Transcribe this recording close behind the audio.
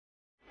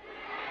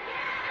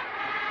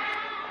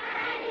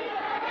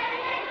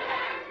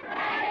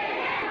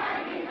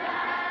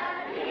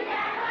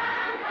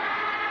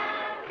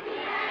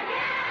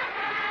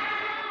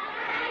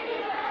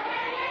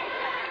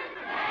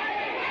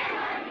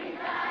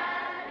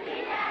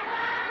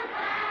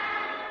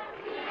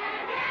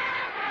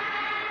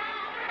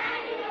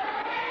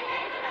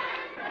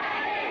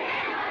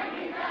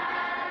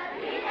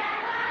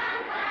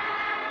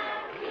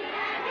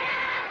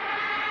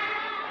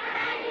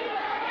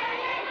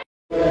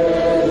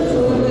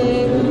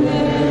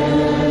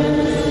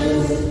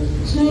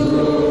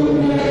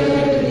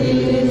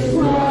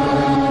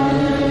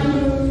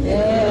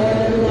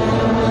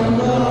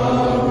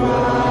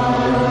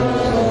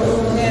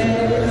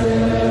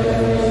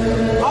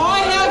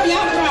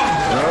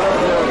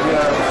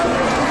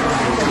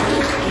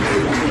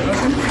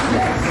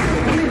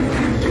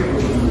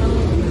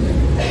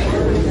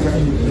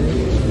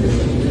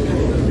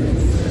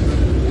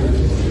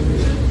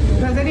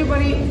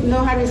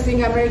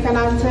American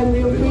anthem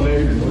real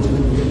quick?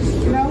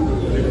 No?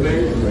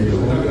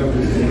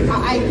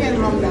 I can't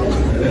run that.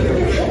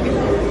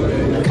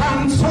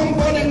 Can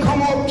somebody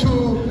come up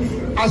to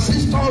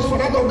assist us for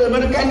that of the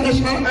American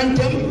national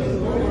anthem?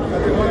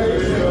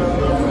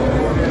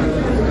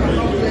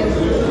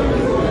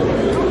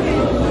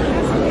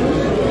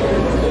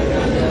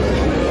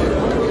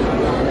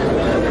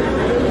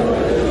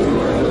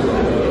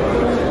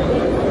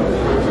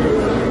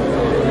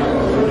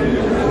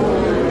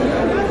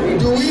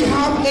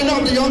 Any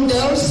of the young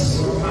girls?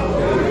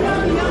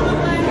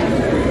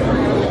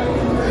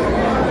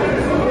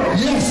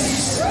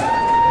 Yes.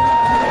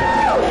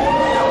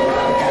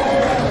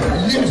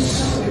 Yes.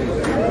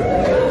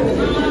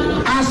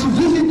 As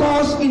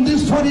visitors in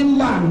this foreign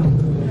land,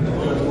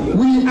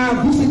 we are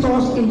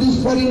visitors in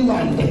this foreign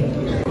land.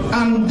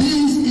 And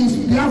this is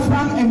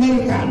Biafran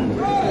American.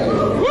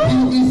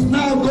 He is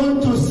now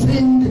going to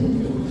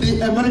sing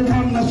the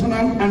American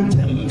national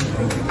anthem.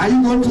 Are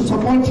you going to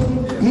support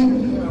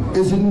him?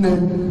 Is in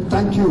name.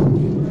 Thank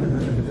you.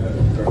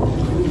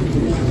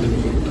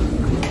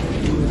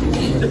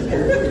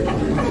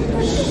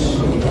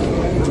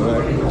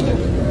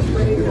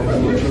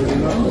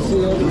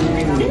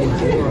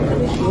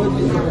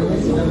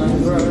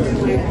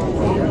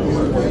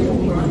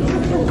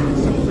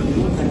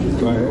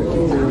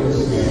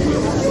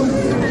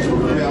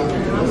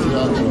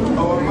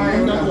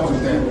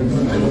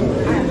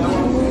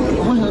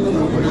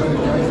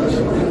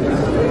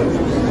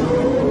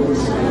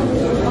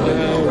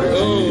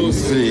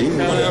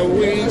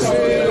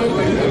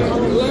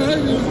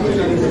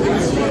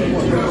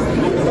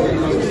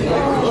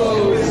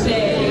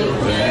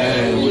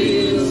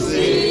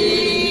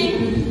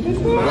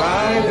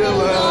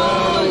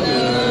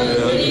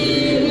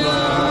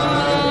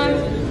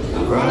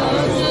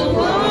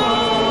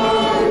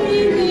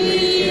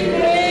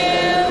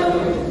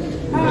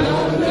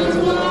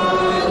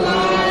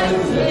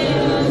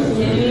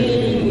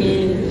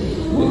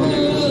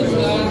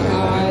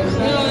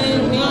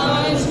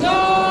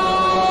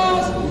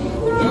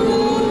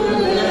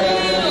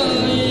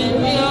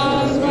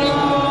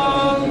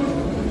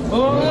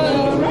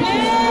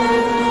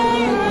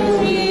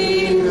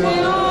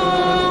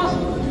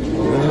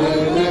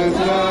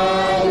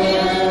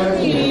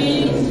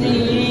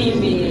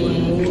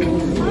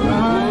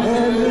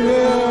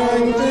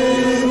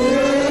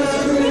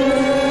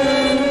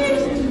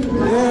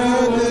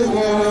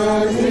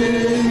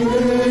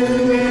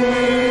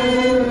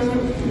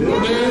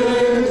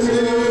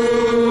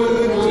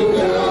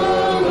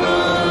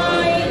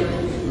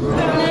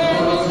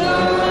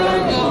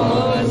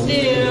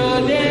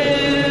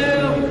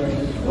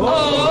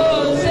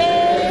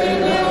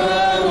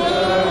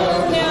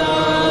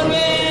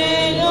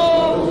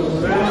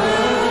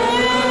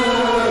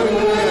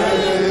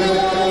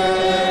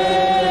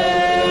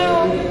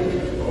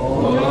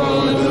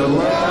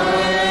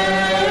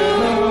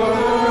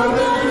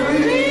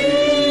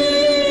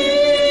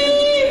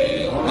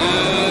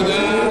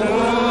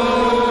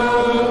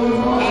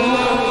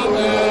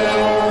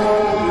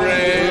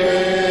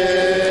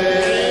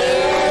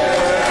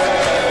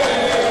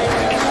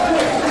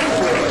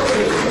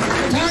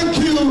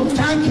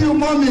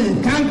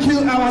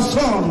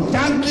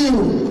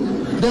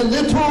 The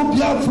little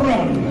Biafra.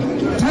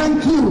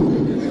 Thank you.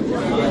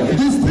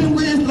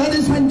 Distinguished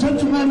ladies and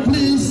gentlemen,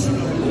 please,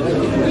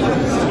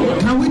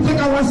 can we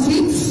take our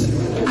seats?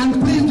 And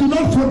please do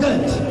not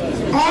forget,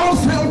 all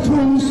cell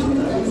phones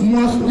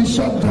must be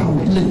shut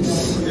down,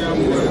 please.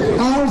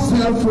 All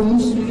cell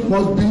phones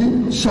must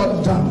be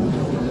shut down.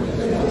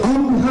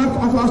 On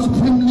behalf of our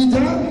Supreme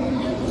Leader,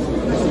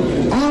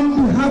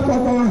 on behalf of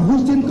our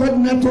hosting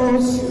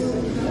coordinators,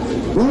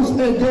 once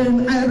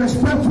again, I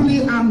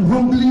respectfully and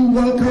humbly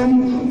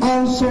welcome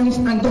all sons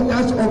and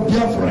daughters of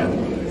Biafra.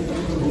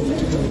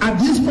 At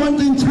this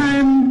point in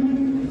time,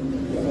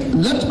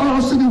 let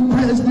us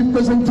request the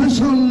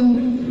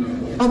presentation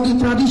of the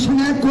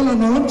traditional kola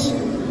nut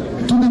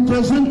to be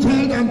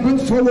presented and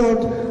brought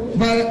forward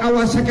by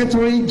our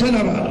Secretary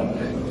General.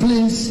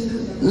 Please,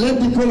 let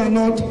the kola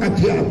nut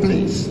appear,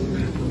 please.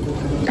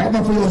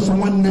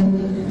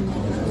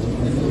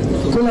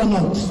 Kola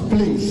nut,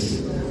 please.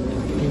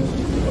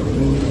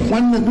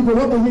 One minute, because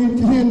what we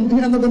hear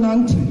another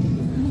auntie.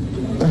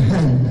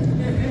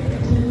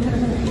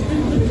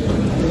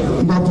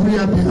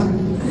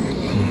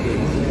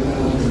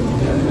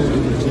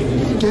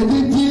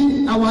 Kediti,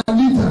 our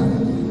leader,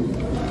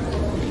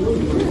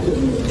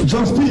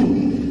 Justin,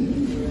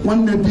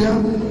 one minute,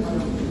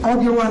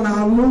 Ogiwana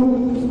Alu,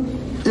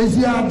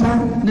 Eziata,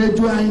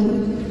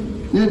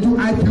 Nedu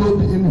IPOB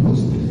in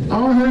host.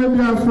 All hail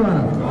Biafra.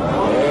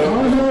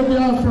 All hail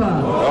Biafra.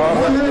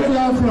 All hail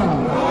Biafra.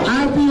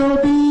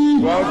 IPOB.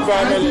 One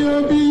family.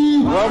 IPOB.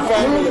 One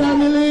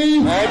family.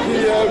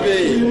 IPOB.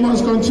 We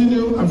must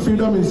continue, and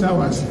freedom is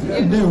ours.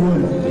 They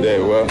will. They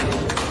will.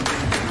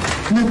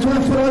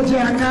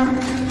 Netwafroja,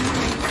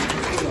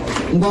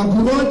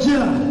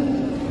 Ngwakuroja,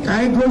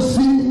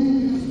 Kaigosi,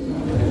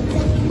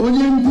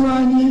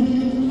 Onyenduani,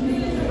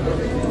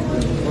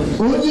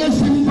 Onye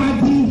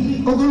Simpati,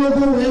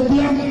 Ogologo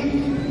Webia.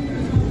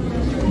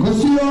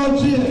 gosi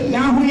ọjị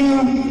ya hụ ya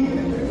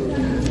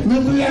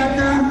metụ ya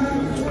aka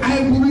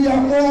anyị buru ya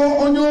kpọọ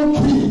onye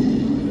oki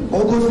o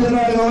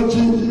gosiere ya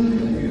ọjị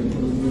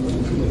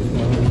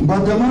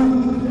gbagama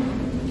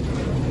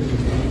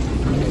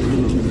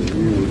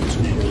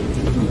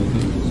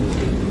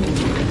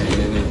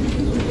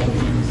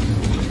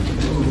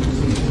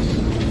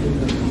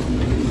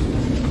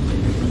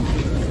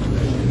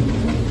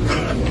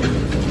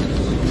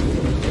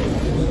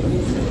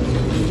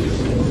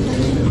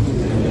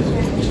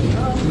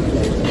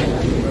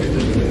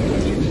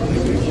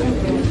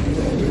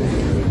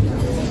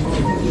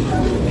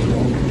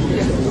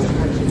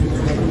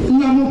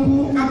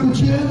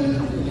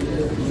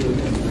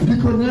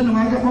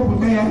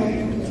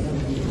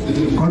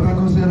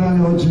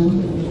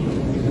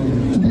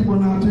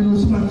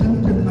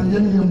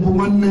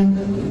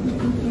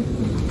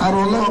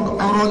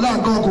arola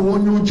agọgụ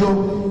onye ụjọ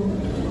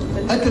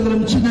ekelere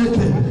m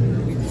Chineke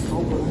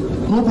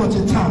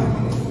n'ụbọchị taa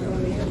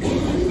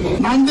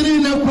na ndị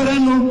niile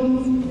kwerenụ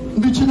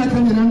ndị Chineke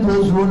nyere ndụ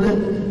ezuole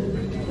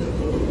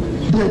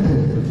dede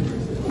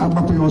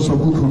agbapụ ya ọsọ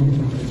bụkọ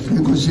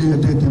egosi ya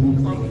dede m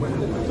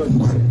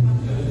ngwa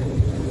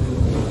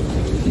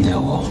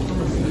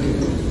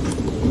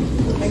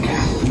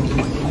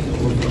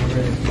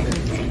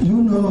You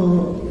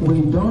know,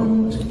 we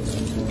don't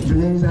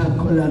place our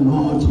kola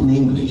nut in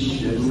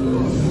English.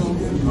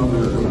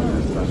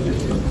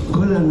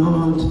 Kola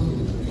nut,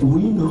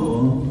 we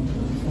know,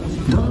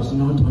 does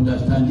not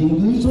understand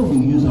English, so we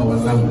use our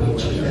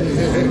language.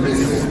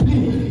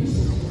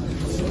 Please,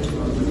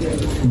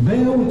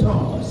 bear with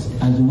us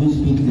as we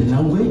speak the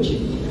language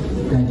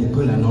that the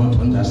kola nut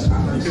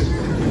understands.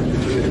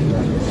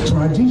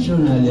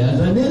 Traditionally, as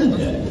an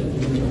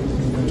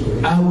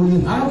elder, I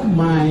will have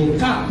my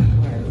cap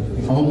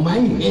on my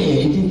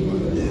head.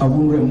 I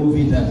will remove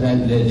it as I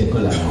let the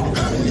color out.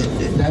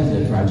 That's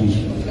the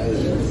tradition.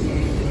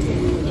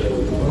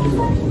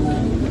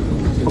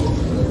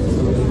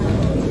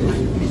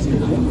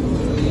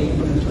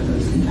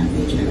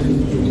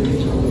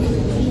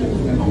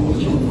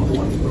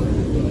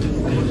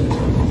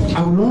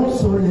 I will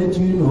also let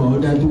you know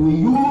that we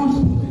use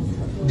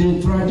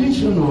the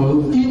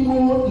traditional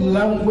Igbo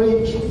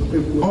language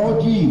or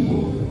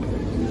Igbo.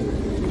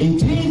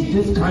 It is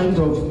this kind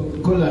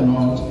of kola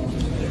nut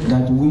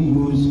that we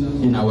use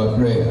in our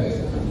prayers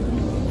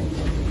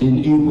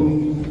in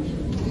Igbo.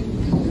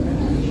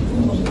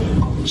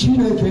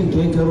 Chineke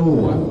nke kere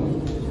ụwa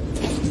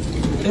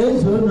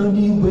eze nọ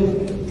n'igwe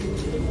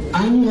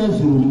anyị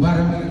ezuru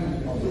mbara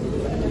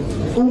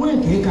onwe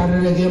nke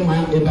karịrị gị ma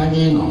ebe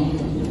anyị nọ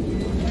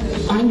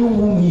anyị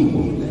ụmụ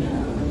Igbo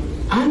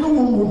anyị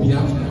ụmụ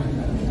Biafra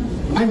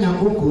anyị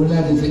akpọkuola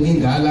gị sị gị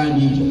gaala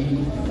anyị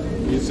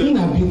ije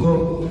nna biko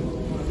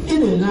ị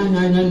na-ele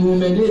anya n'ume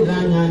na-ele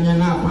anya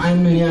n'akwa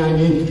mmiri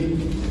anyị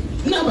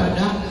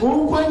nnabata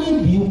okwu anyị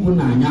bi ikwu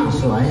na anyị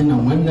asụ anyị na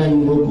nwanne anyị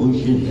nwoke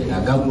ochie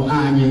ga-agagbu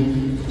anyị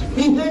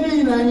ihe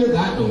niile anyị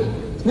ga-adụ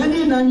ihe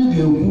niile anyị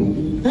ga-ekwu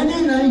ihe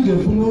niile anyị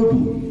ga-efu n'obi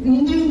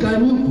ndị nke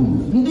anyị kwuru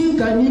ndị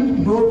nke anyị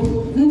n'obi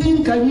ndị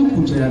nke anyị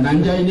kwuchara na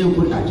ndị anyị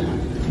na-ekwutacha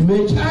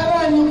mechara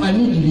anyị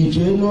anyị jiri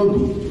chee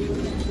n'obi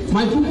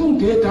ma Chukwu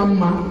nke ka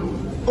mma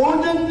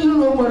onye ndị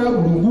ụlọ gbara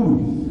gburugburu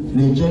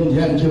na-eche ndị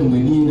ya nche mgbe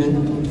niile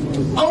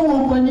ọnwụ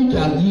nkwanye ji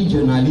aga ije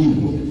n'ala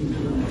Igbo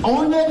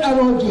onye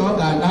dara ọjị ọ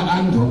ga-ada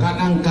ndụ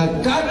kata nka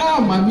kara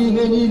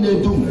amamihe niile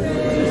dum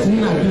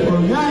nna biko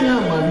nye anyị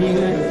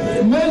amamihe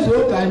mezuo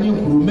ka anyị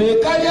kwuru mee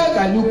karịa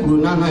ka anyị kwuru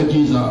n'aha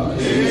Jizọs.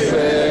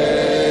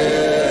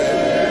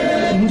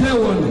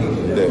 Ndewonu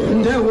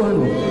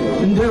ndewonu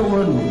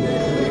ndewonu.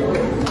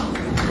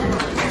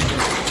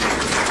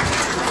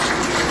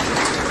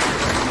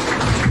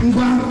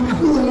 ngwa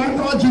akụwere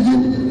aka ọjị gị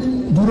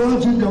buru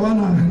ọjị gawa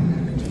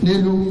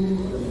n'elu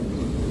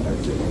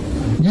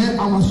nye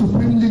our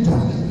supreme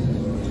leader.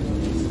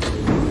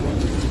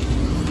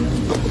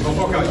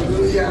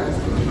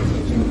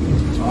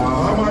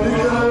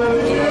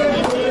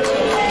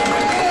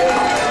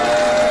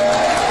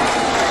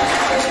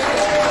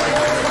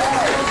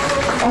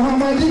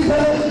 Ọhamadike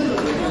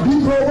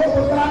biko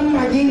wepụtara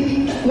nna gị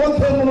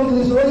nwoke mụrụ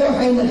His Royal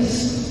Highness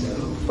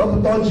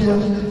wepụta ọjị ya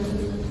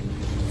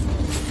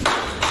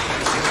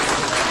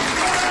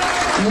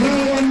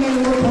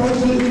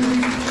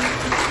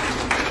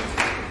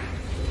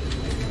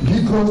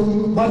biko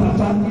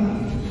gbadata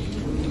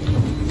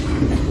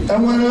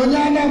enwere onye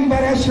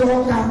Anambra si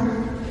Ọka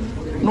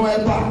nọ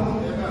ebe a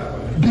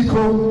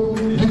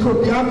biko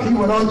bịa ka ị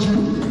were ọjị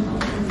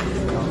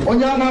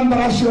onye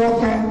Anambra si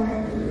Ọka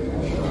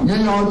nye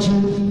ya ọjị.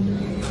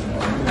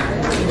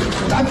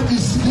 That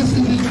is this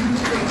is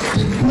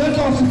the great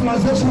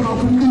civilization of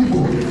ndị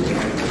Igbo.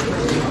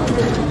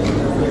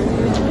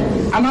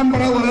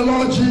 Anambra were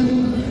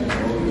ọjị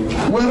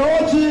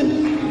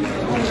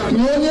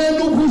nye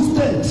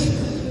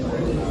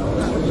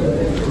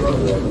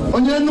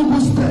onye Enugu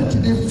steeti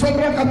the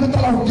federal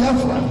capital of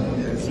Biafra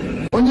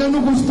onye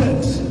Enugu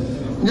steeti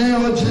nye ya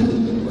ọjị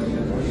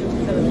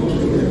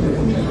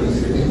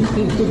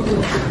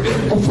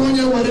ofu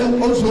onye were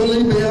ozu ole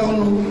ibe ya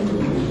ọnụ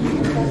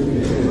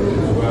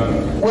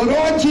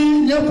Weroji,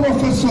 your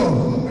professor,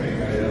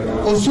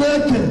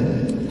 Osweke,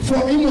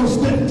 for Imo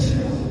State,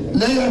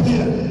 layer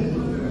here.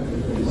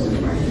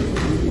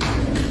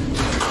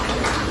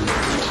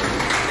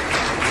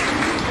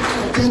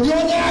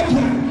 Kenyonya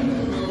Abia,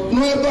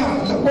 Nueva,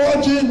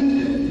 Weroji,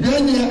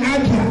 Benye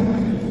Abia,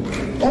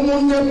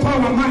 Omunne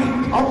Power Mike,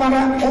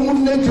 Opera,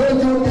 Omunne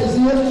Jojo,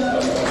 Ezie.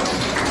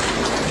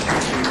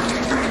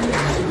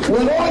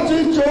 Weroji,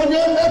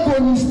 Jojo,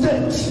 Ebony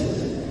State.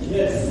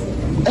 Yes.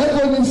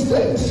 Ebony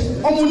State.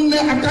 Omunne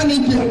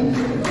Akanibia.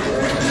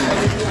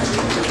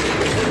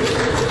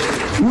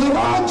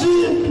 Weroji,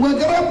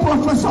 Wegere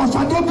Professor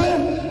Sadobe,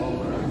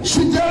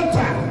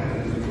 Shidelta.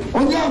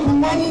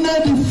 Onyabuwanne,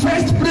 the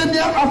first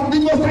premier of the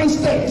Northern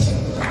State.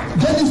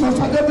 Dennis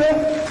Sadobe,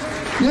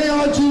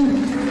 Weroji.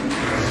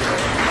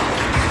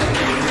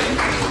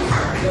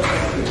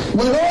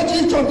 Weroji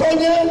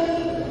Chotonye,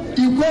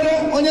 Ikwere,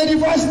 Onye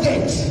River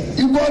State,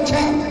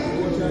 Igbocha,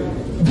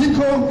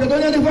 Biko,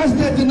 Kedonya River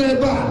State in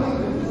Eba.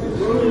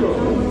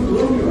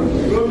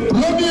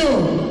 Romeo,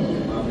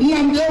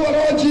 Nnamdi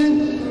Weroji,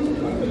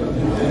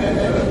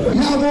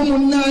 Yabo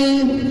Munai,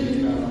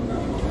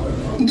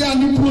 ndị a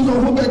nipu ụzọ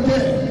hụ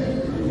bekee,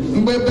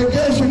 mgbe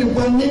bekee shiri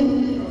Bonni,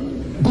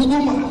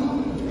 Buguma,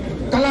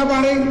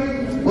 Kalabari,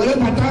 were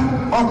bata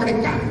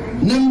Ọkịrịka,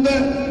 Nembe,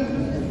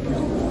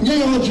 nye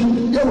ya ọjị,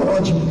 ya were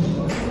ọjị.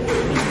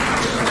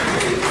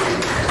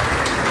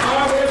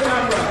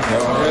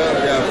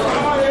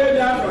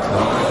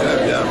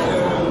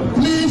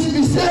 Please,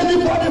 is there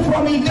anybody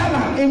from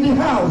Ghana in the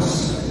house?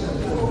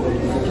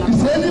 Is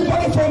there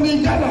anybody from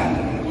Ghana?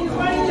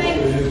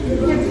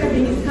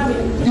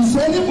 Is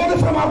anybody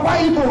from Akwa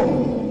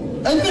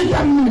Ibom? Any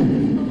family?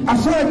 I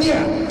swear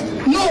dear.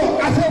 No,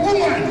 as a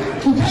woman,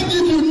 we can't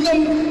give you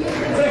name.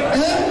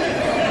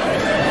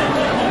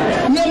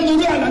 Name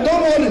Nuriana,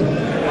 don't worry.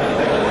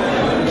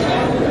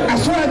 I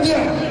swear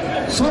dear.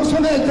 So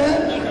there.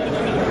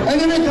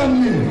 Enemy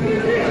family.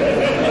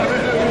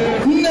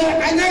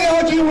 I never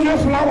heard you with a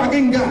flower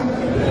ginga.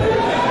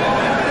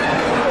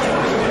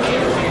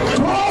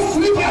 Cross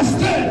River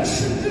State.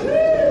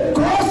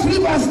 Cross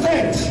River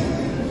State.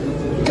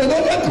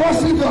 Kedonya Cross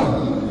River.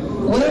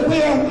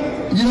 Where?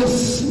 Yes.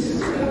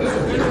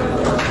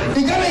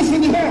 The guy is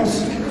in the house.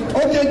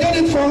 Okay, get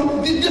it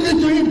from. Give it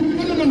to him.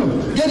 No.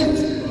 Get it.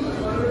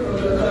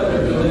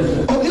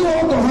 Oh, you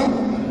walk on her.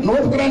 No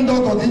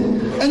granddaughter.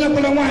 And you're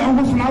going to want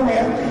a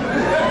flower.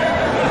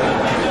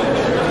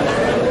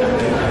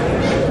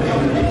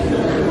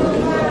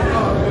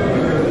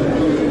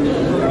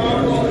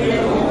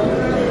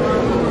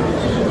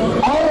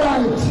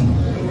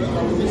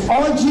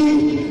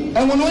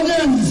 And when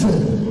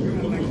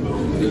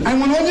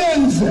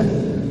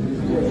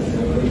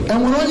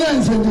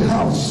onions in the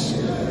house.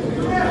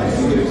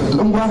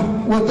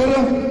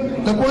 Whatever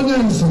the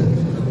onions.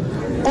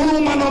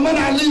 Oman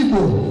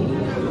Alibo.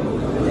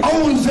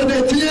 Own said the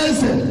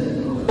Tiese.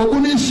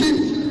 Ogunishi.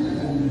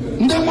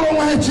 Number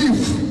one chief.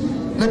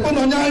 The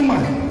Kononyama.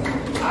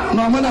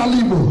 Norman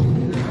Alibo.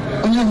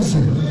 Onions.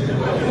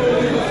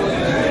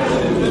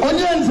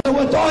 Onions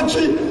were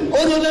touching.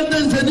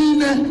 Onions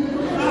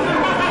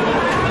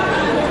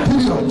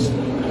period.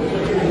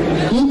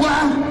 Ngwa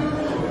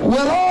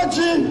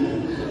Weroji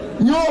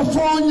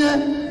nyofonye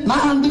na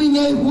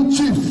handlinye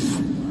chief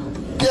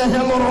ke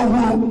heloro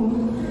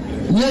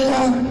nye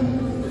ya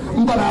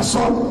mbaraso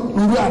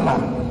nruala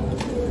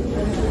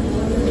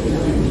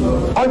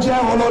oje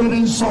olori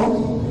nso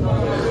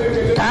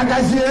ka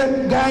agazie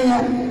ganya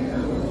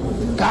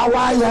ka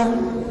waya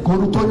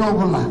korutonyo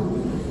obula.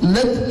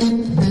 Let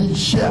it be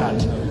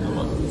shared.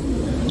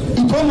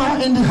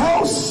 Itoma in the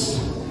house.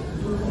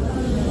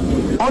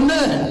 One,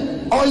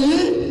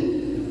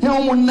 oyi,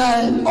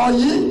 yamunai,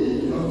 oyi,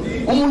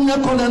 umunya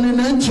kolani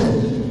nenche.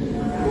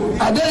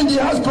 Are they in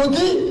the house,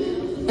 Kogi?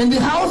 In the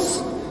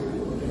house?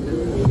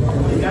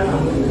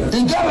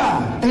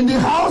 Igala, in the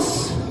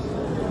house?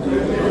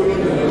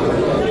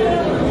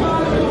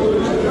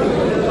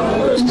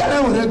 Igala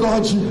will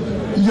go.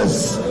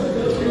 Yes.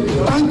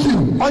 Thank you.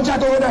 Oja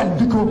go and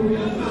Biko.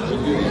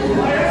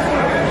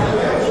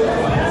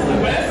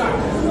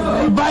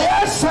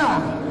 Bayelsa.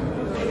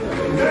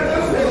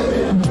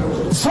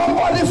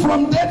 Somebody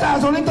from Delta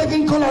has only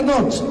taken color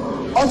note.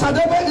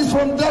 Osadebe is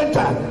from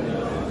Delta.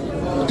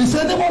 Is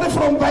anybody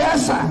from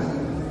Bayelsa?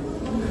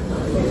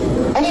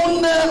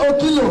 Omunne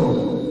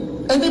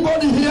Okilo.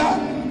 Anybody here?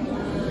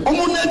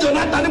 Omunne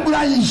Jonathan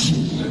Ibrahim.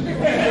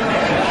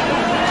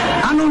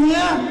 Anu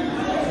here?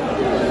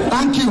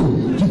 Thank you,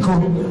 Biko.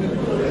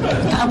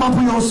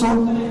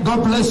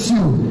 God bless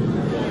you.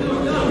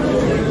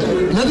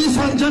 Ladies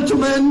and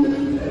gentlemen,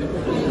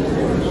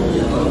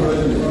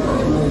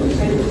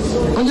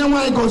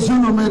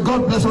 may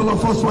God bless all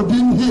of us for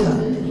being here.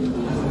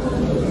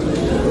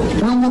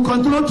 We will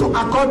continue to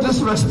accord this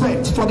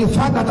respect for the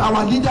fact that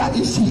our leader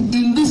is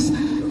in this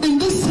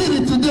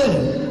city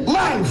today,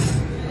 live.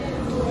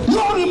 You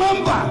all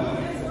remember,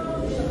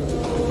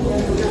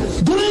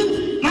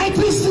 during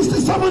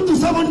 1967 to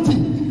 70,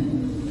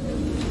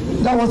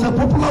 there was a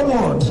popular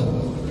word,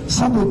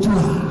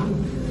 saboteur.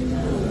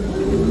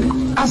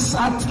 as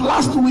at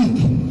last week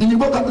in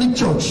the Catholic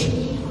Church,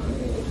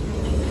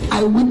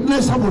 I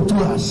witnessed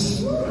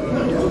saboteurs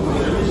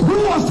who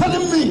was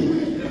telling me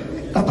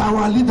that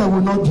our leader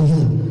will not be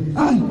here.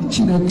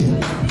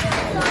 Chineke.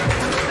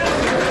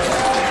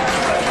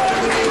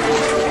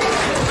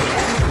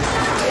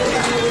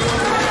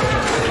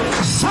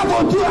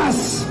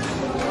 Saboteurs,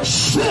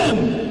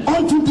 shame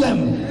unto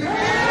them.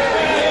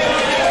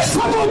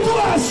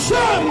 Saboteurs,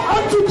 shame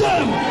unto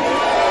them.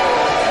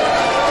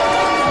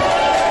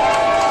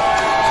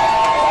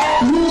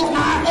 You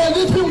are a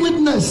living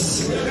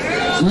witness.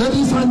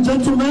 Ladies and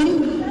gentlemen,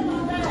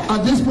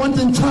 at this point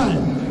in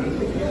time,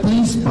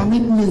 please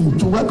permit me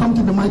to welcome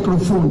to the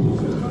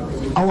microphone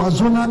our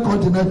zonal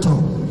coordinator,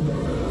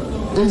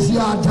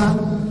 Eziada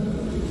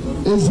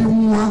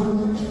Ezimuwa.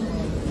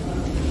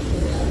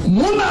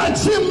 Muna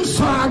Chim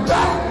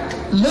Saga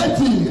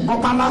Leti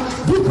Opala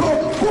Biko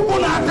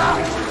Kubunaga.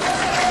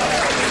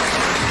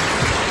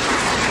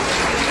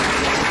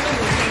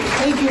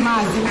 Thank you,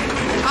 Mazi.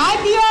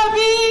 IPOB!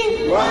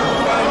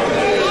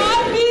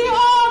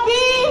 IPOB!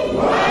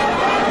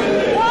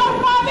 One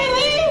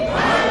family!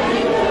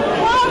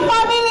 One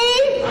family!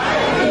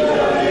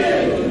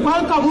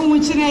 Welcome,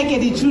 Umuchineke,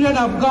 the children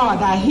of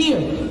God are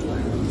here.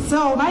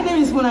 So, my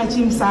name is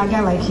Munachim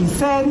Saga, like he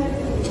said,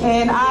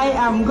 and I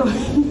am going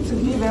to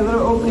give a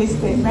little opening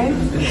statement.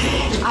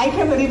 I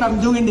can't believe I'm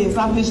doing this.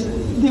 I'm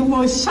the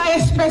most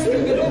shyest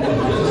person.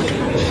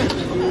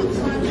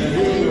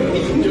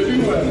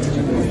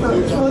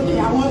 So,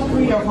 I want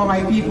freedom for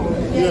my people.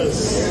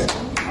 Yes.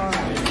 All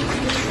right.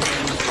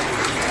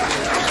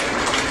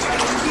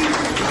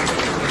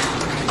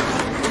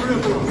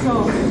 So,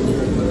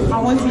 I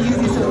want to use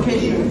this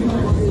occasion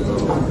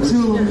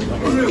to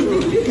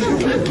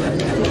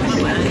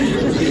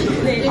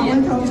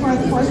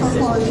first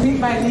of all, greet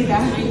my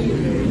leader,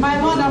 my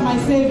Lord and my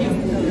Savior.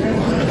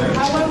 I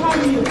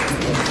welcome you.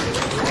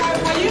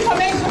 For your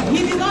information, he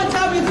did not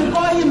tell me to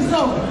call him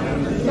so,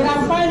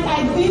 but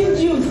I deemed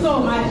you so,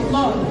 my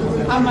Lord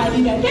and my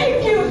leader.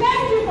 Thank you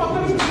for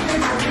coming to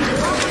this.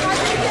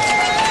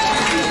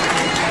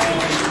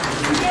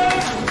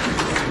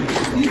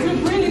 The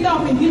Supreme Leader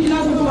of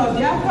Indigenous People of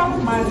Biafra,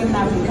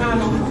 Nnamdi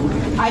Kanu.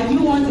 I do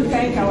want to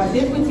thank our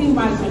Deputy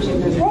Mazi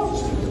Chebefo,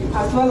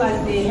 as well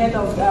as the head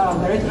of the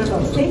Directorate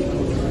of State,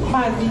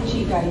 Mazi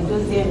Chika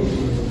Idozie,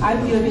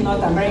 IPOB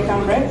North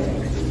American Rep,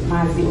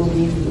 Mazi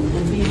Obi,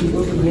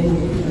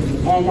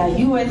 and our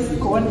U.S.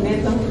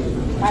 coordinator,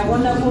 my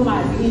wonderful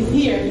Mazi, is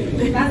here.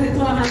 That's a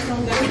tall,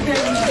 handsome guy.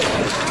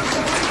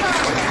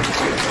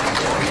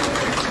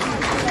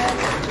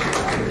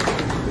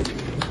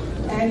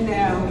 And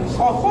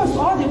of course,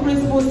 all the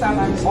principal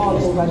servants all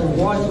over the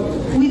world,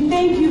 we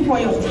thank you for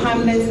your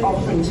timeless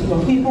offering to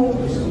your people.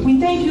 We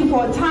thank you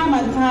for time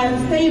and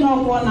time staying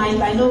up all night.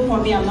 I know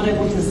for me, I'm not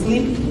able to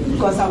sleep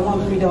because I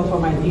want freedom for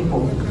my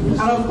people. And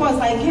of course,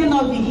 I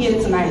cannot be here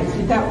tonight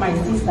without my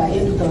sister,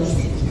 Eldus.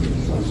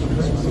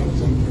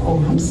 Oh,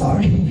 I'm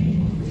sorry.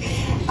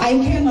 I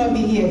cannot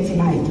be here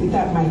tonight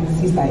without my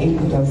sister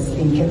Eldus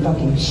in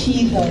Kentucky.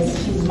 She's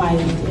my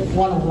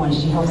one-on-one.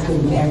 She helps me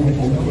with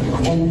everything.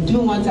 And do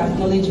want to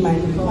acknowledge my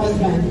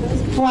husband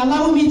for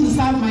allowing me to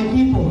serve my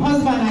people.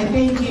 Husband, I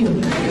thank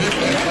you.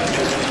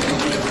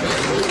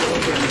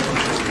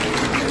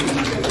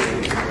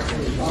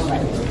 All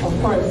right. Of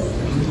course,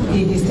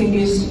 the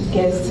distinguished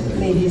guests,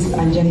 ladies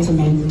and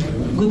gentlemen,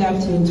 good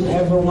afternoon to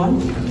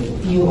everyone.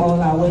 You all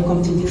are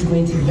welcome to this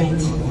great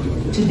event.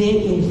 Today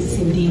is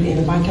indeed a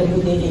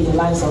remarkable day in the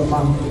lives of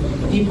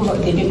the people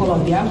of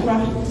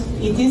Biafra.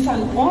 It is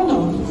an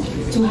honor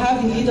to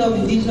have the leader of the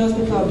indigenous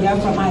people of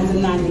Biafra,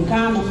 Nnamdi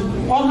Kanu,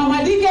 or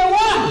Hamadike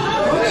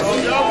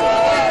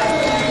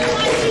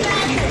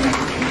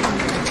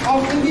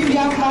of the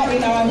Biafra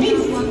in our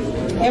midst,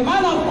 a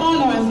man of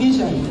honor and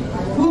vision,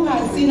 who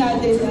has seen our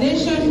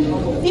destination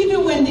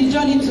even when the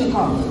journey took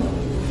off.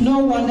 No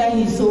wonder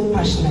he's so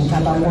passionate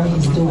about what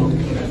he's doing.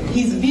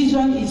 His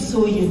vision is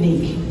so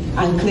unique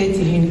and clear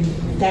to him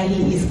that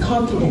he is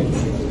confident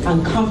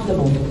and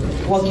comfortable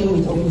working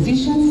with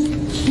oppositions.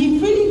 He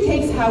freely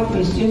takes hard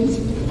questions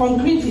from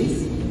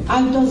critics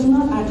and does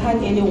not attack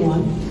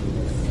anyone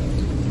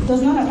who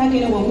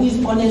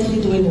is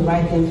honestly doing the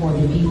right thing for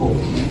the people.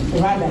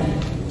 Rather,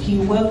 he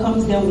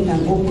welcomes them with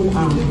an open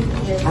arm.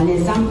 An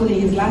example in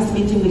his last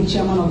meeting with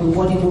Chairman of the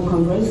World Igbo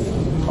Congress,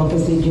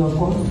 Professor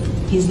Diofo,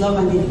 his love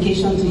and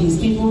dedication to his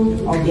people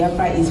of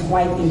Biafra is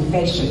quite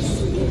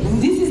infectious.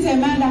 This is a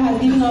man that has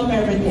given up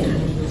everything,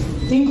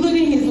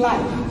 including his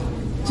life,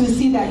 to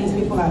see that his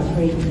people are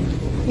free.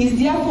 It's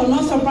therefore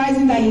not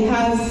surprising that he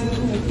has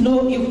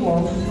no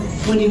equal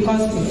when it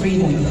comes to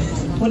freedom.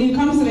 When it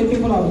comes to the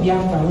people of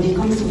Biafra, when it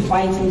comes to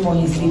fighting for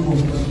his people,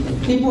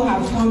 people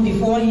have come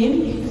before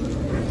him,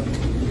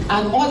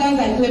 and others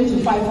that claim to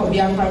fight for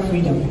Biafra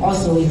freedom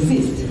also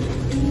exist.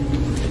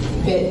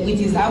 But with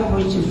his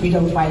approach to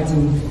freedom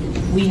fighting,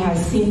 we have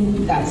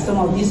seen that some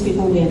of these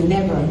people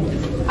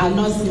are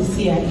not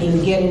sincere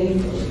in getting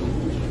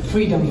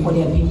freedom for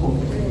their people.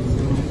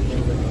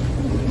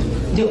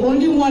 They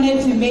only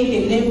wanted to make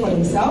a name for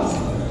themselves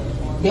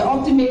They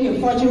often make a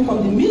fortune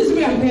from the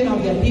misery and pain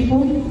of their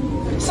people.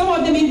 Some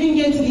of them even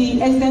get to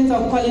the extent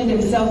of calling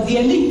themselves the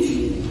elite,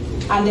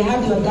 and they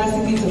have the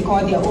audacity to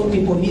call their own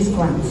people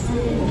miscreants.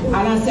 And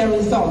as a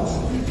result,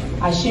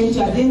 ashamed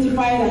to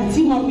identify and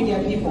team up with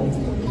their people.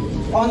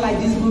 Unlike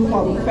this group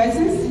of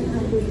persons,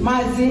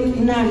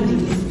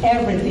 Nnamdi is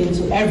everything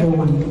to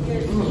everyone.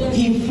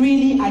 He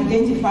freely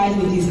identifies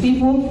with his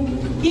people,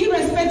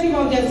 irrespective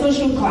of their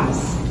social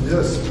class.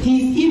 Yes.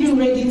 He's even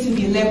ready to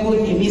be labeled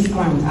a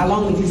miscreant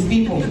along with his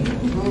people.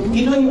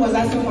 You know, he was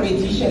asking for a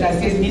t-shirt that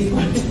says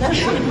miscreant.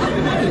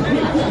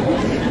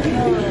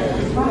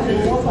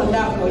 Work on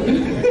that for you.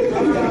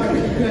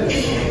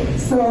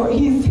 So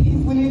he's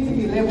willing to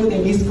be labeled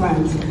a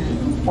miscreant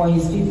for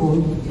his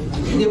people.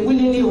 They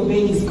willingly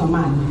obey his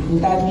command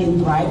without being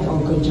bribed or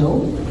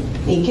cajoled.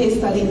 A case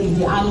study is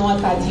the annual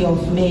 30th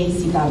of May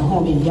sit at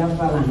home in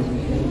Biafra land.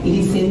 It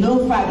is a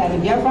known fact that the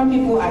Biafran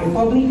people are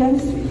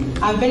Republicans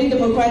and very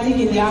democratic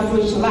in their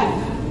approach to life.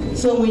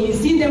 So when you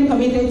see them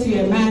committed to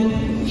a man,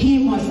 he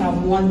must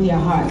have won their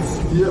hearts.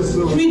 Yes,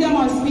 sir. Freedom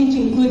of speech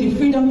includes the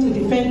freedom to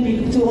defend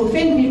people, to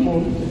offend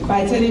people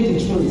by telling the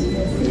truth.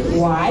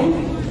 Why?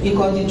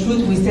 Because the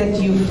truth will set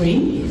you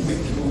free.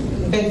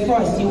 But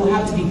first, you will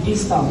have to be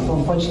pissed off,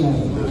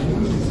 unfortunately.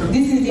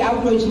 This is the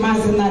approach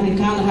Nnamdi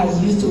Kanu has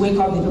used to wake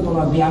up the people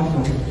of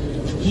Biafra.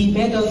 He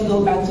made us go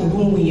back to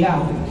whom we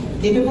are.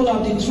 The people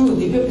of the truth,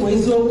 the people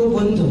Iseeee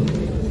Iseeee.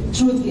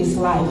 Truth is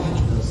life.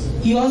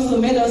 He also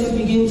made us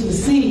begin to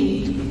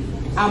see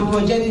and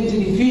project into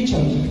the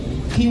future.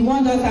 He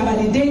warned us about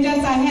the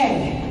dangers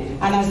ahead,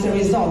 and as a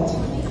result,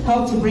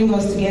 helped to bring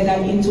us together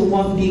into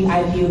one big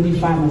IPOB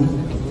family.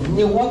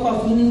 The work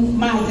of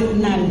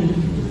Nnamdi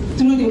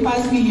through the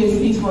past few years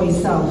speaks for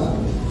itself.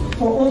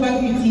 For over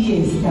 50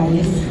 years, that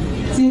is,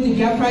 since the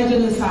Biafra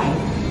genocide.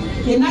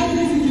 In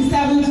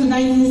 1967 to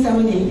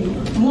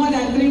 1970, more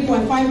than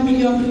 3.5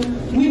 million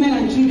women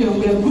and children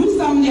were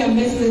gruesomely and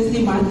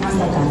mercilessly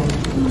massacred.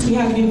 It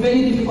has been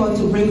very difficult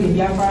to bring the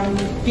Biafra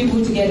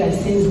people together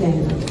since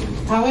then.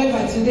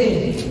 However,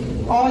 today,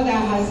 all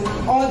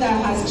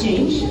that has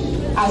changed,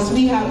 as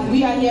we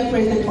are here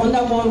present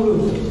under one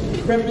roof,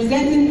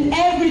 representing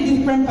every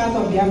different part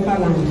of Biafra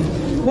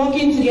land,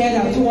 working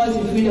together towards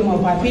the freedom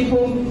of our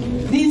people.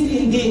 This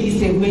indeed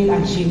is a great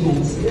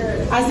achievement.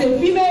 As a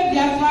female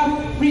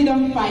Biafra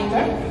freedom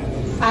fighter,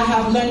 I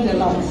have learned a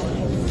lot.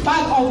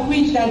 Part of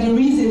which that the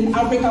reason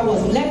Africa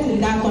was left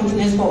in that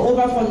continent for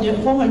over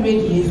 400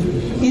 years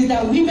is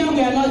that women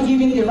were not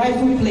given the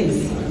rightful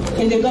place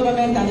in the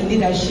government and the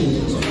leadership,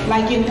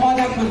 like in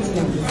other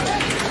continents.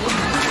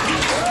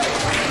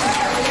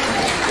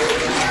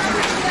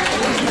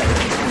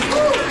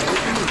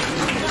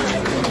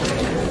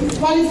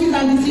 Policies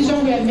and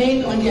decisions were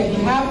made on their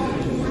behalf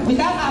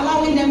without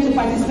allowing them to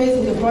participate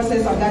in the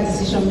process of that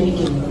decision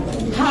making.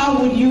 How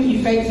would you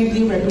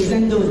effectively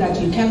represent those that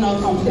you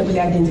cannot comfortably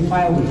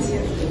identify with?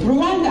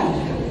 Rwanda,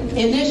 a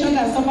nation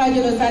that suffered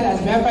genocide as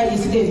Biafra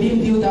is today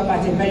being built up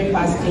at a very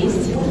fast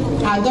pace.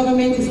 Our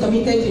government is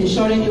committed to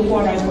ensuring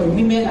equal rights for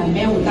women and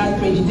men without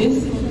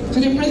prejudice, to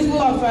the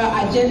principle of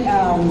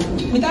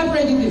without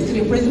prejudice to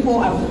the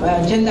principle of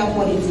gender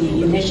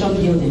equality in nation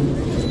building.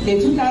 The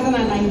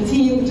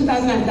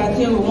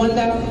 2013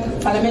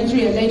 Rwanda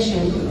parliamentary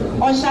election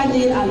ushered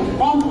in an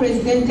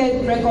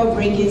unprecedented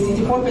record-breaking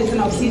 64%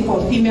 of seats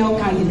for female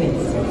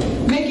candidates,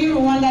 making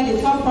Rwanda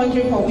the top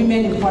country for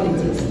women in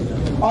politics.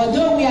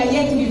 Although we are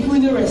yet to be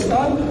fully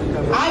restored,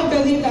 I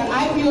believe that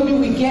IPOB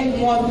will get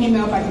more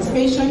female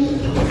participation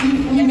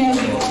if women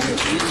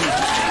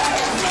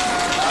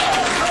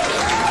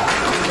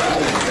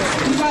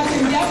because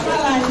in Biafra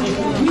land,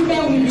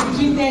 women will be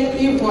treated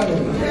equally.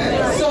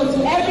 So to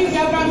every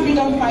Biafran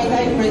freedom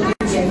fighter present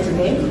here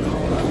today,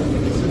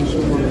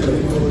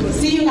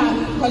 seeing our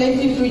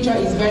collective future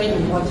is very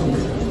important.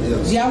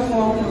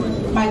 Therefore,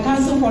 my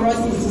counsel for us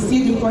is to see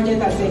the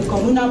project as a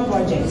communal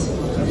project,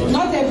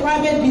 not a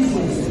private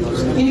business.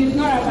 It is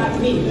not about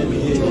me.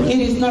 It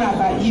is not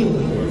about you.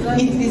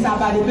 It is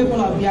about the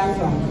people of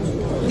Biafra.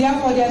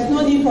 Therefore, there is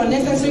no need for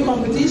necessary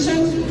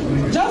competition.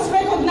 Just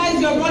recognize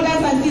your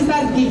brothers and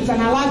sisters' gifts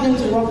and allow them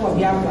to work for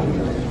Biafra.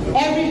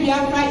 Every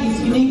Biafra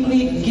is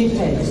uniquely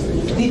gifted.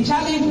 The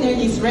challenge then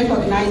is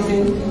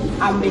recognizing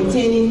and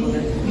maintaining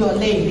your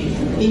lane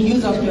in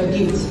use of your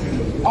gifts.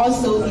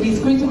 Also, it is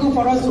critical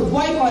for us to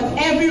boycott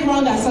every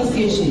wrong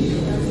association.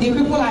 The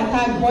people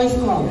attack Boys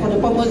Club for the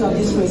purpose of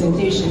this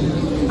presentation,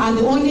 and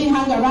they only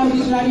hang around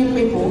visionary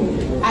people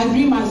and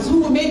dreamers who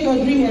will make your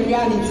dream a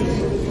reality.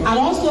 And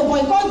also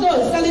boycott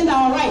those selling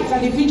our rights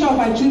and the future of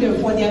our children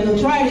for their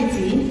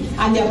notoriety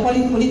and their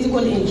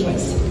political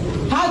interests.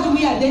 How do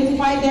we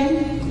identify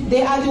them?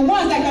 They are the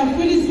ones that can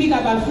freely speak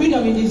about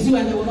freedom in the zoo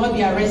and they will not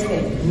be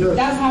arrested. Yes.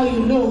 That's how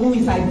you know who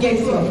is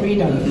against your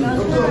freedom.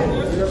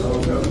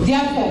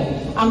 Therefore,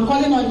 I'm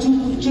calling on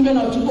children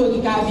of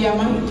Chukwokika,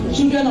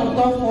 children of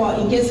God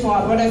in case for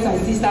our brothers and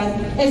sisters,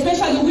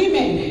 especially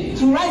women,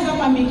 to rise up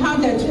and be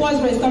counted towards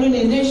restoring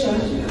a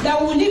nation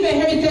that will leave a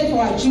heritage for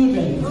our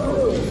children.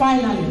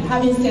 Finally,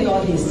 having said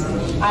all this,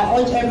 I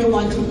urge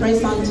everyone to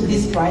press on to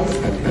this prize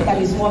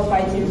that is worth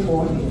fighting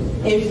for.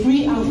 A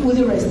free and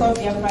fully restored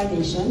Biafra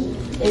nation,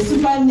 a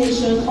super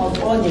nation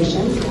of all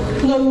nations,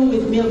 flowing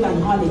with milk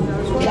and honey,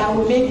 that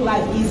will make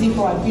life easy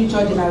for our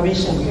future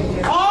generation.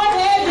 All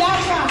hail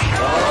Biafra!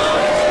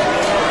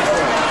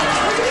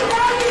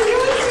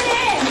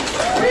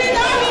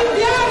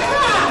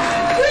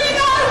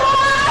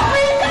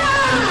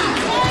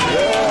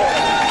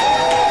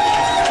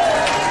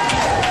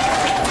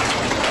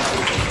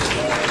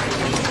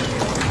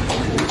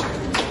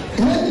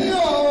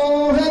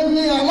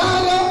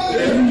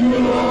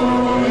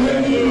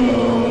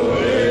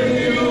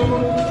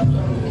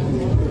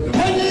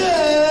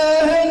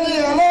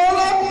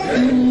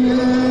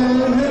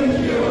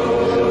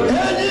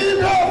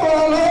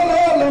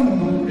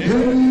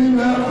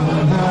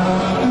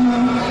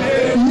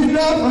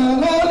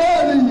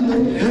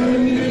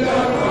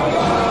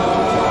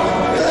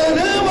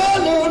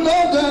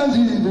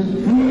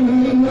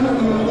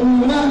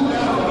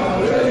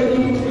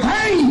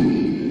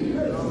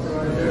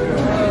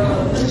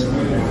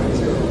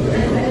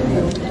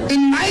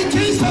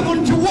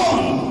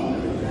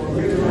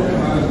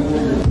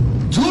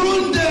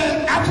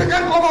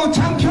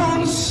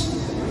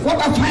 What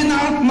a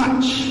final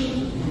match.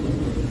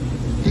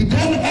 The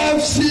then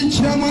FC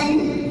chairman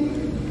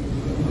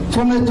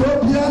from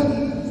Ethiopia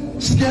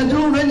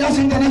scheduled Rangers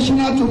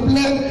International to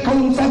play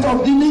Conference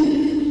of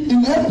Guinea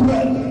in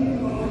April.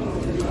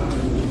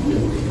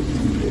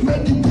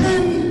 But the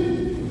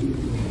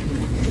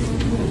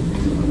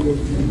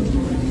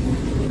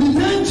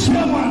then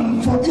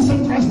chairman for East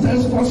Central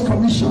State Sports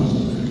Commission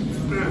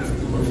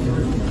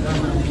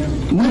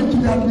went to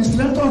the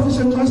administrator of East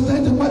Central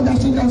State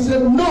and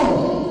said,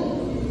 no,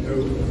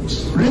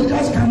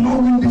 Rangers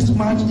cannot win this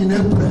match in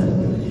April.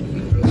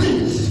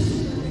 Please,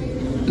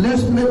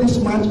 let's play this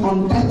match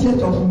on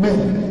 30th of May,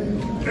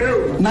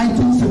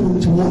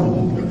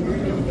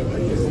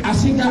 1971.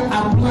 Asika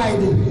applied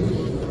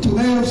to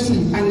AFC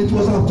and it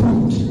was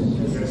approved.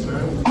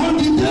 On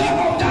the day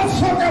of that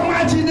soccer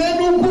match in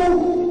Enugu,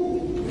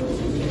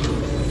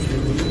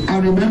 I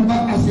remember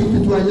as if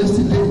it was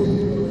yesterday,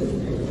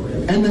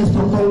 Ernest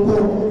Okongo,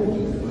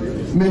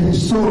 may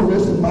his soul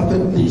rest in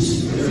perfect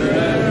peace.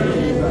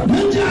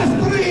 Rangers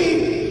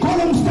 3,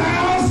 Column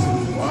Stars,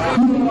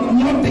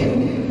 nothing.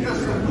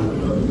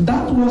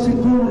 That was a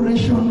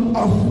commemoration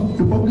of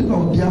the Republic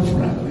of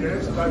Biafra,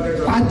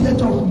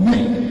 30th of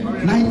May,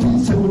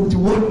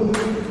 1971.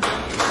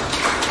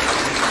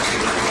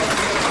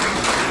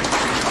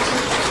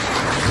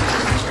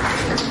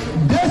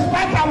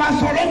 Despite our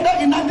surrender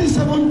in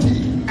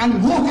 1970 and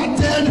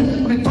wholehearted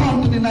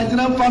return to the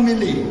Nigerian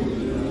family,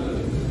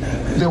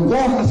 the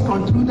war has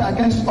continued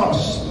against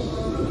us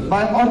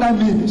by other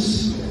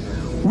means.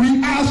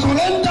 We are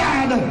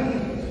surrendered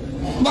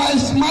by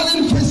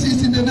smiling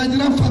faces in the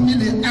Nigerian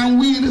family, and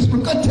we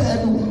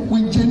reciprocated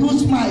with genuine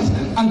smiles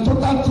and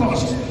total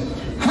trust,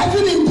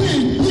 having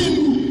indeed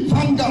been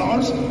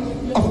vanguards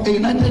of a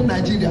united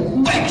Nigeria.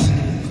 But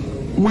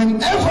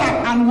whenever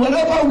and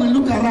wherever we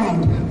look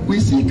around, we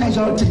see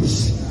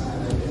casualties.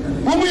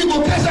 When we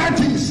go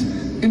casualties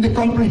in the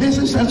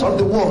comprehensive sense of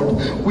the word,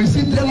 we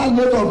see daily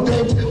load of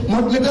death,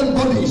 mutilated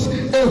bodies,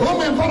 a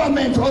home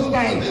environment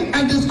hostile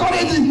and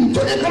discouraging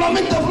to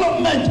economic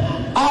development,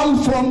 all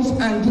forms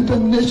and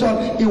determination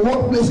in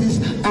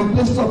workplaces and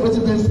places of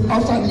residence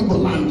outside Igbo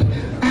land,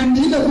 and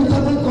the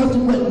inevitable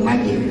consequent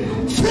nagging,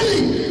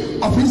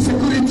 feeling of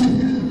insecurity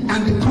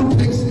and the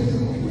conflicts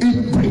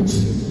it brings.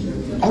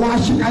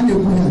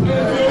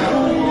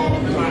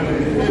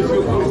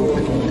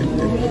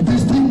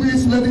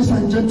 Distinguished ladies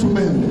and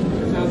gentlemen,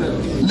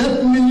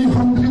 let me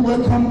humbly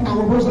welcome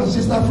our brothers and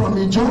sisters from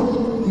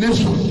Ijo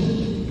Nation.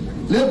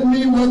 Let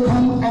me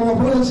welcome our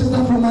brothers and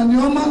sisters from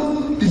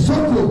Anioma,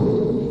 Isoko,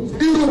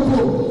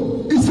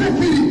 Iroko,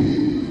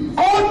 Iseeee,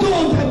 all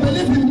those that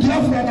believe in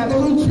Biafra that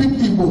don't speak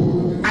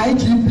Igbo,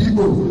 IGP,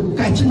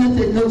 Kachina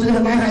Technology,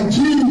 and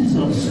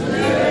Jesus.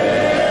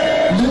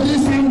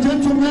 Ladies and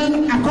gentlemen,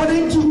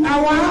 according to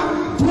our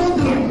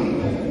program,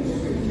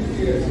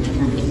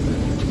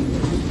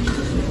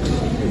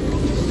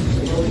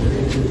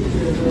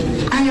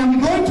 I am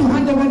going to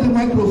hand over the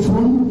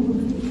microphone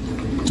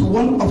to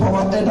one of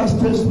our elder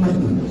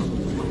statesmen,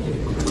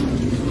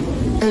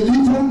 a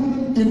leader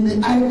in the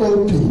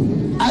IPOB,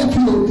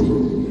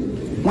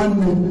 one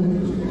name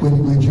when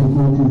you make your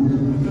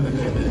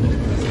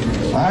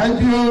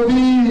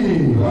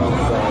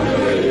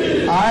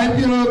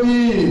IPOB,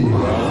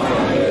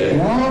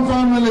 one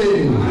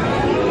family,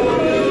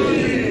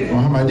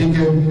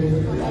 Muhammadike,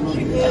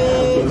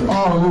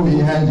 all who we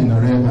had in a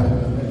river.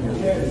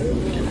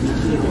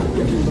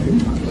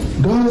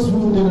 Those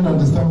who didn't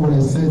understand what I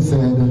said,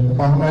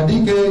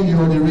 Muhammadike, you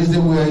are the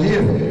reason we are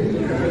here.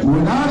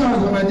 Without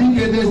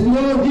Muhammadike, there's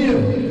no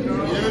here.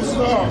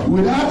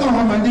 Without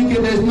Ohamadike,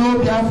 there's no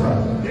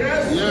Biafra.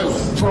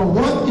 Yes. For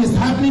what is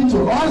happening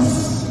to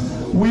us,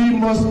 we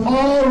must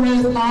all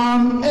raise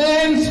arms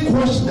and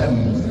squash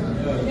them.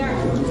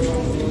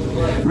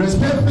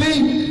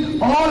 Respectfully,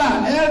 all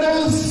our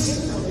elders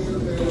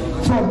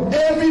from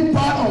every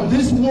part of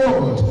this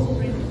world,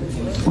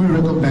 we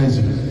recognize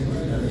you.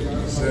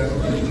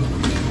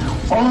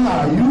 All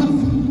our youth,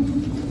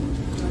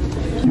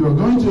 you are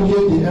going to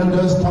hear the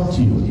elders talk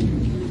to you.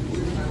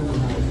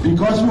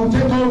 Because you will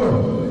take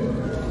over.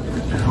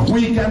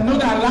 We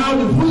cannot allow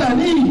the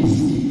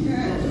Fulanis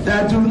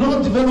that do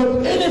not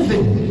develop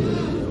anything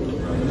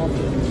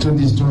to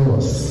destroy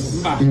us.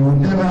 It will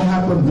never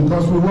happen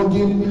because we're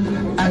working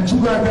and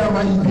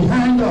Chugagama is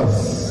behind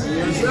us.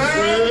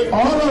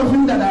 All of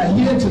you that are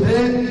here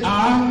today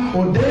are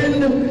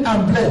ordained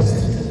and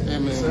blessed.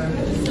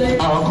 Amen.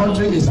 Our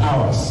country is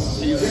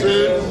ours.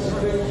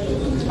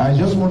 I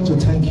just want to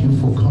thank you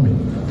for coming.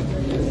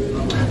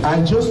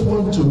 I just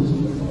want to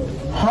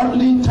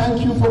heartily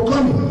thank you for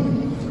coming.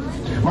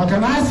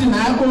 Makanasi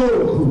na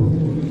oku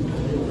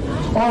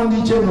on the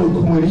channel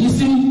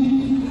kumurisi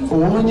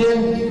onye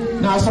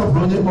na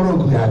asopronye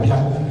poroku abia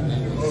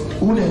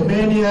une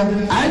menia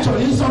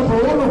actually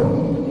soprono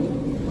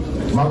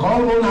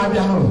makolo na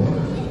abia ho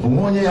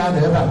onye ya na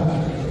eba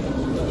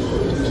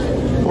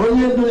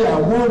onye ndo ya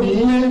wo ni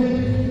ihe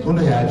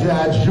unu ya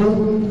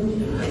ajụ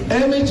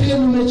emechi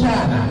enu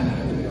mechana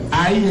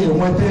anyị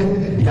enwete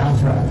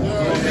Biafra.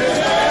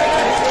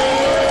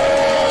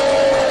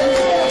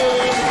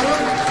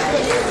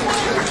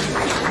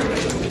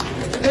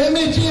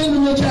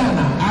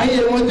 I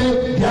want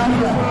the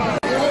Biafra.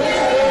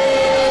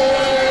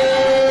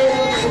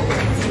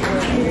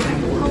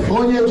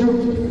 Onye ju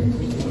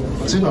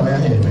si no ya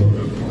hebe.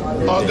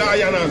 Oga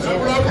ya na so.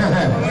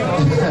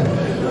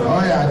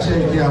 Oh ya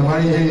check ya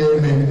mari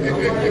hebe.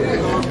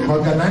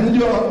 Maka na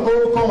ndị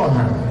oko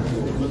ha.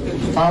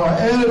 Our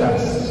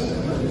elders,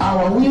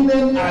 our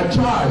women are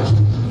charged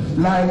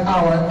like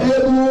our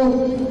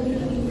able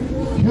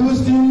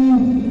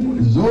Houston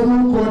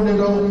zonal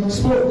coordinator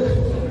spoke.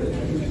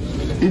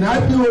 In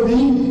IPOB,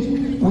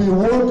 we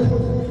work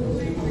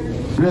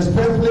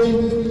respectfully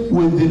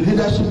with the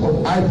leadership of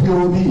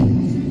IPOB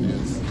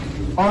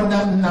under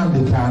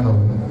Nnamdi Kanu.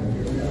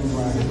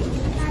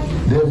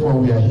 Therefore,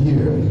 we are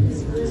here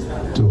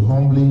to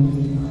humbly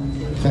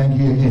thank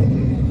you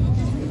again.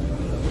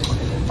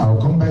 I'll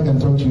come back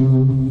and talk to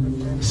you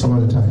some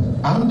other time.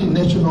 I'm the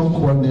national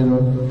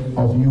coordinator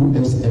of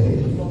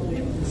USA.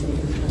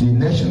 The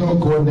national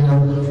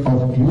coordinator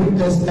of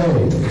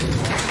USA.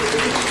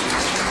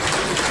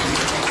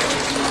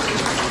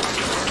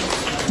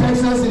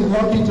 Texas is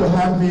lucky to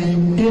have me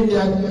in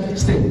their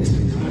state.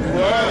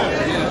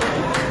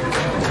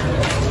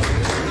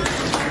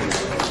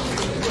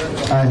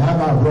 I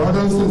have our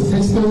brothers and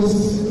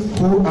sisters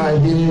who are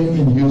here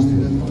in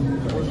Houston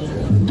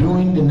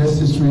doing the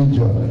necessary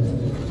job,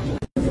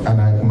 and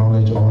I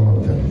acknowledge all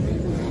of them,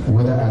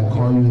 whether I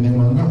call you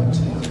them or not.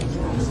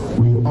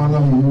 We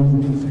honor you,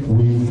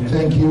 we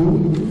thank you,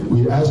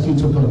 we ask you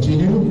to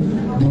continue,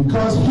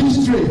 because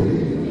history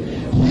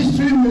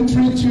will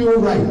treat you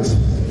right.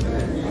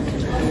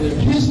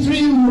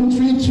 History will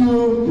treat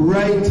you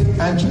right,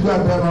 and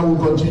Chugabama will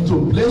continue to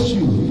bless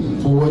you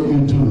for what you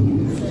do.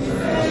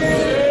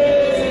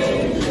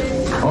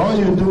 All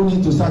you do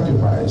need to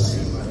sacrifice.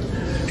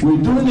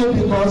 We're doing it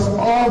because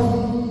of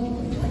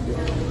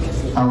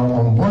our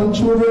unborn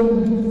children,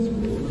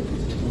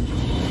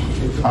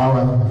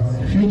 our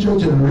future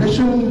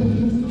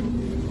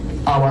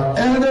generation, our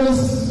elders,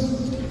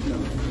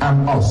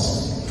 and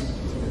us.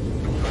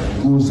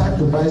 We will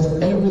sacrifice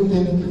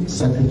everything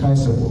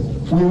sacrificable.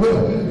 We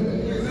will.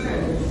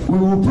 We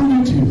will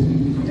prove it to you.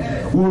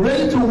 We're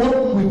ready to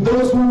work with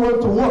those who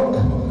want to work.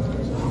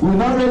 We're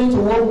not ready to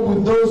work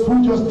with those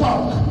who just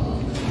talk.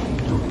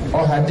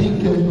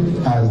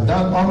 Ohadike has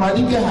done.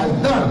 Ohadike has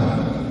done.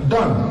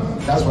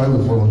 That's why we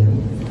follow him.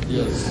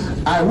 Yes.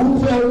 I will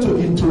fail to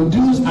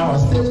introduce our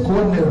state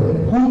coordinator,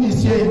 who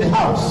is here in the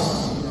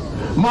house.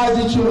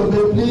 Mazi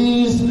Chilobe,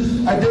 please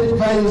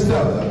identify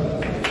yourself.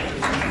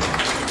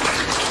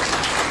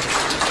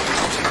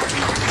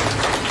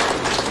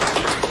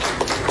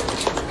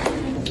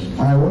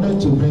 I wanted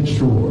to make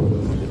sure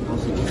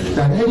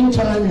that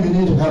anytime you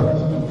need help,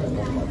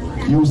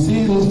 you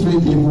see these three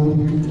people,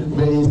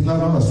 but it's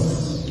not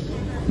us.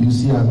 You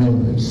see our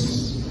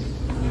members.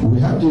 We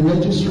have the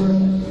registrar.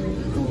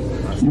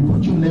 You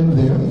put your name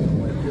there,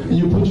 and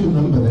you put your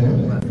number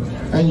there,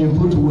 and you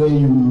put where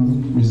you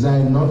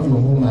reside, not your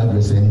home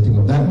address or anything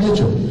of that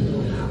nature.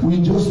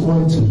 We just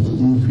want to,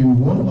 if you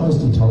want us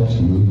to talk to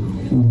you,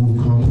 we will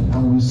come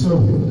and we'll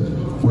serve you.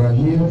 We are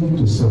here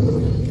to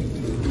serve.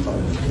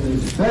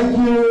 Thank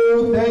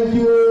you, thank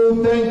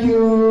you, thank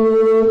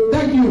you,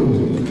 thank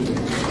you.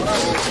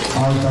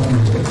 I'll stop you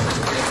there.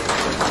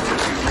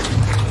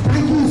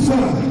 Thank you,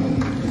 sir.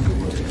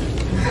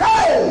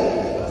 Hey!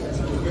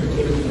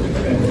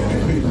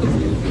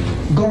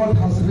 God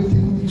has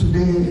written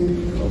today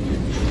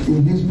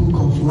in his book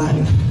of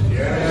life.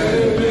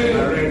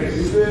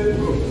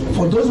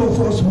 For those of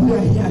us who are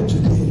here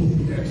today,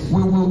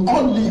 we will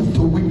all live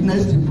to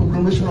witness the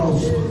proclamation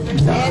of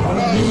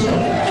Biafra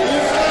nation.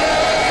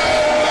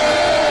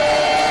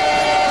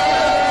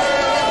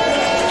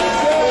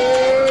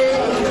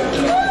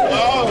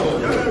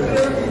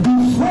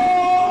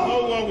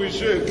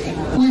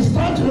 We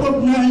start to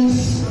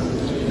recognize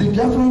the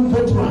Biafran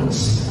veterans.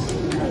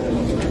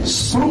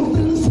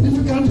 Something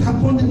significant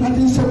happened in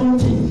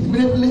 1970,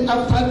 immediately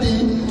after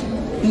the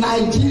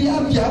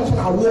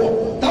Nigeria-Biafra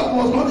war. That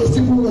was not a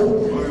civil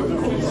war.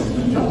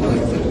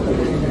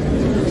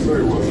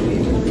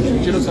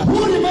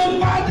 Who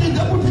remember the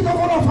deputy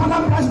governor of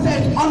Anambra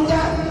State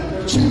under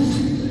Chief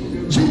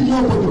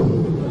Nnamdi?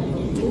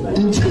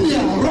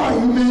 Engineer Roy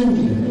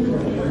Umeni.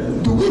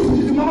 Do we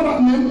remember that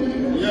name?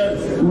 Yes.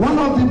 One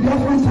of the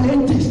Biafran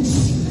scientists.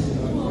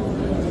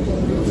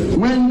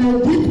 When they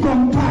did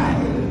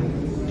compile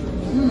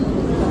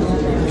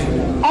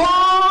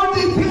all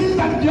the things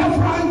that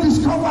Biafran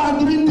discovered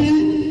during the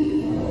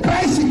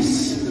crisis,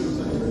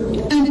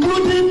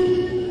 including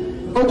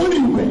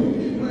Oduduwa,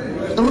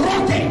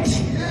 rocket,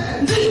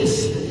 this,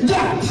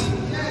 that.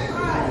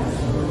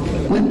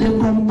 When they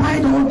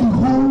compiled all the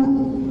whole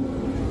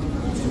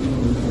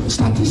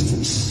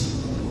statistics,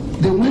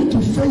 they went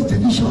to First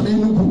Division in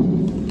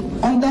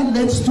Enugu under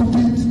late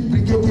stupid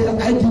Brigadier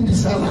I.D.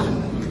 Bisala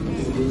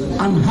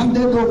and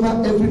handed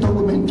over every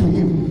document to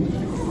him.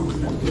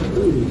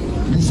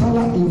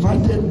 Bisala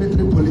invited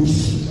military police,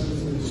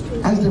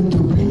 asked them to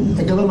bring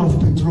a gallon of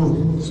petrol,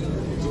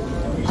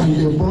 and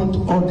they burnt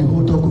all the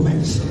whole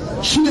documents.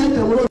 She had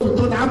the word to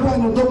turn up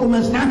on the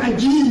documents, not like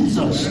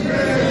Jesus.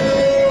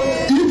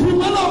 If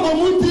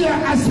Mamutia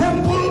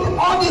assembled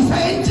all the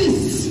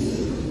scientists,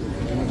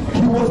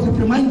 he was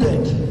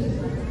reprimanded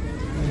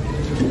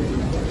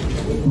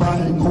by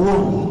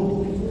Gowon.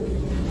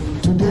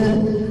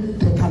 Today,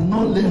 they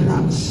cannot lay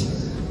hands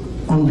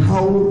on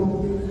how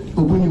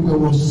Oduduwa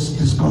was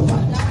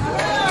discovered.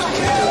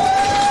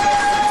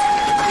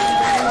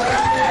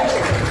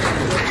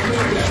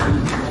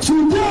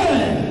 Today,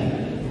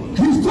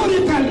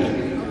 historically,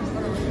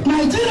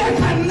 Nigeria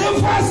can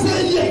never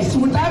say yes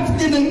without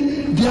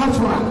killing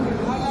Biafra.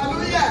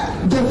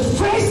 The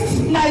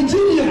first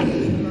Nigerian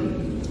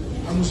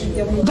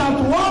that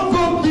won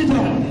gold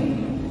medal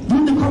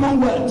during the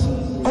Commonwealth.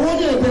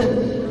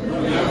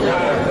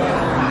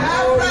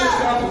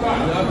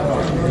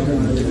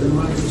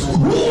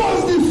 Who was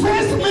the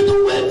first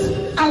middleweight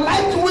and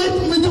lightweight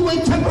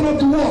middleweight champion of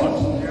the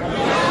world?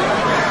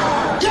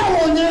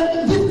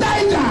 The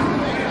Tiger.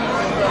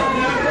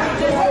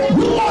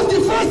 Who was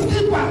the first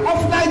keeper of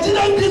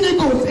Nigerian Guinea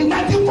Goats in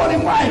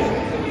 1945?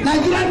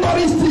 Nigerian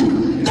tourist team.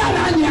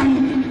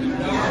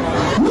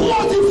 Who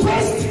was the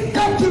first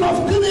captain of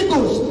Guinea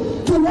Goats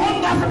to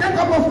win the African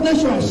Cup of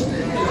Nations?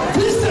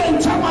 Christian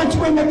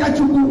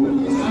Chamachwemekachuku.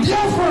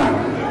 Biafra.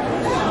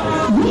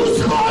 Who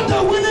scored the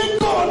winning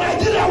goal?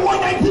 Nigeria won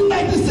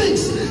 1996.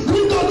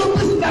 Gringo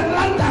Lopez in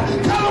Atlanta.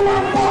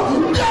 Kalawambo.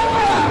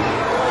 Biafra.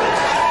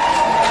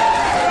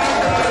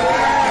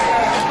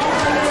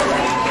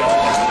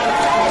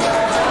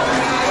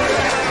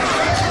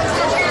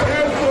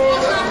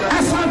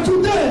 As of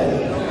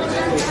today,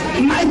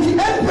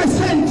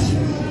 98%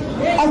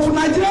 of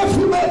Nigerian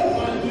female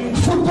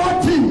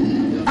football team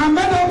are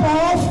made up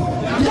of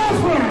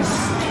Biafrans.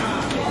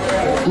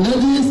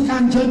 Ladies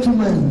and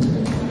gentlemen,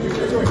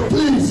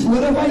 please,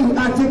 wherever you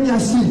are, take your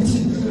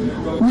seat.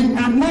 We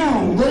are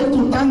now going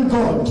to thank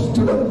God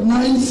to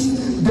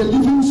recognize the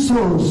living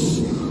souls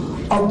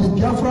of the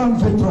Biafran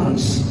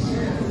veterans.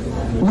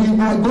 We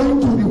are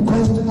going to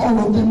request all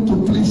of them to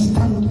please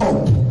stand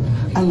up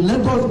and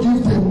let us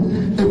give them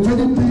a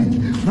very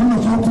big round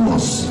of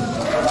applause.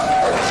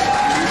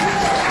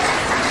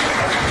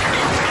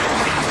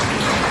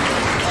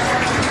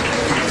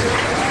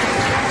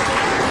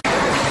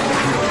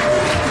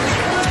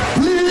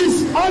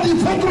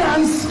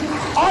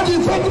 All the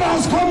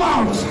veterans come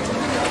out.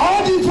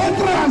 All the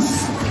veterans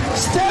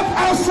step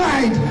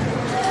outside.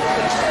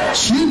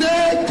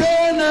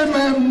 Chineke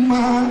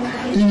nemema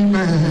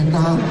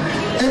imena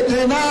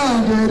ekena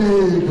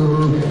derego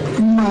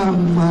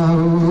mama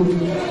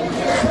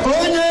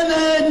onye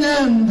nenye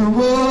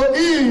ndubo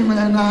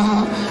imena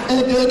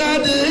ekena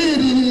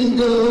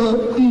derego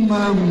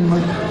mama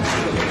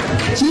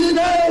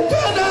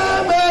Chineke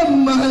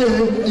nemema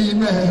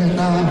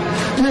imena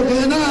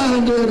ekena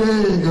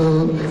derego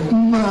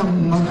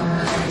mama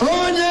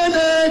onye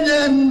nenye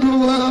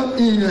ndubo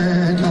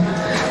imena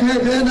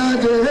ekena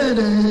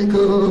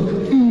derego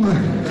mama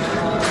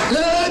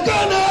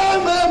ekena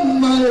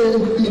mama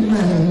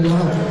imena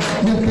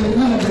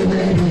ekena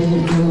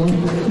derego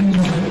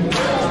mama.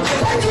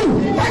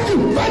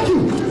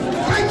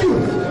 Thank you.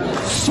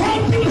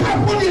 Something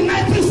happened in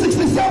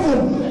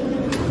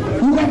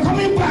 1967. We were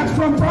coming back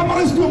from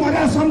primary school,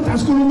 Sunday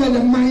school,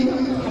 along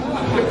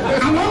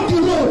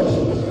the road,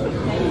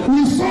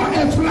 we saw a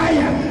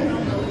flyer.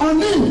 On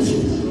it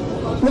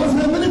was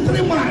a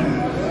military man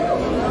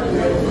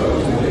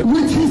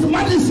with his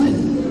medicine.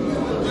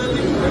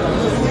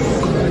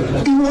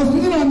 He was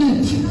written on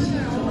it,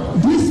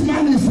 this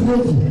man is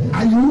ready.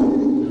 Are you?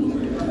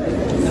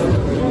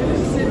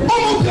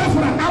 Oh,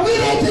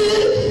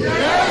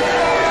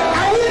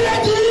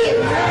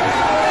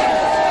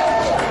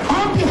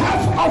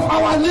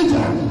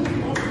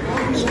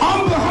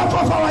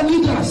 of our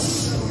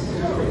leaders,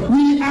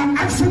 we are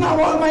asking our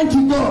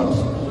Almighty God,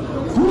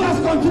 who has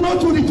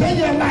continued to retain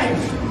your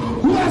life,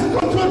 who has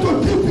continued to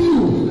keep you,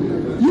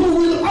 you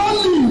will all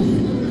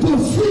live to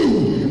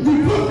see the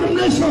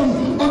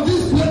proclamation of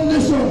this great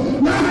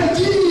nation. Now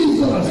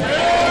Jesus!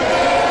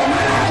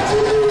 Now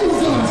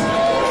Jesus!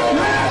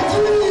 Now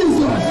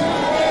Jesus!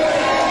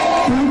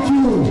 Thank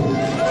you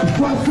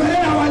for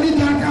saying our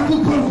leader Kabu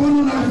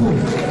Kolkonu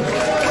Naku.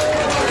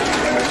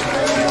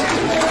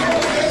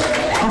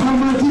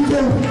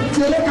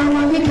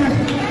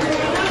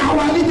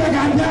 Our leader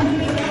Ganda.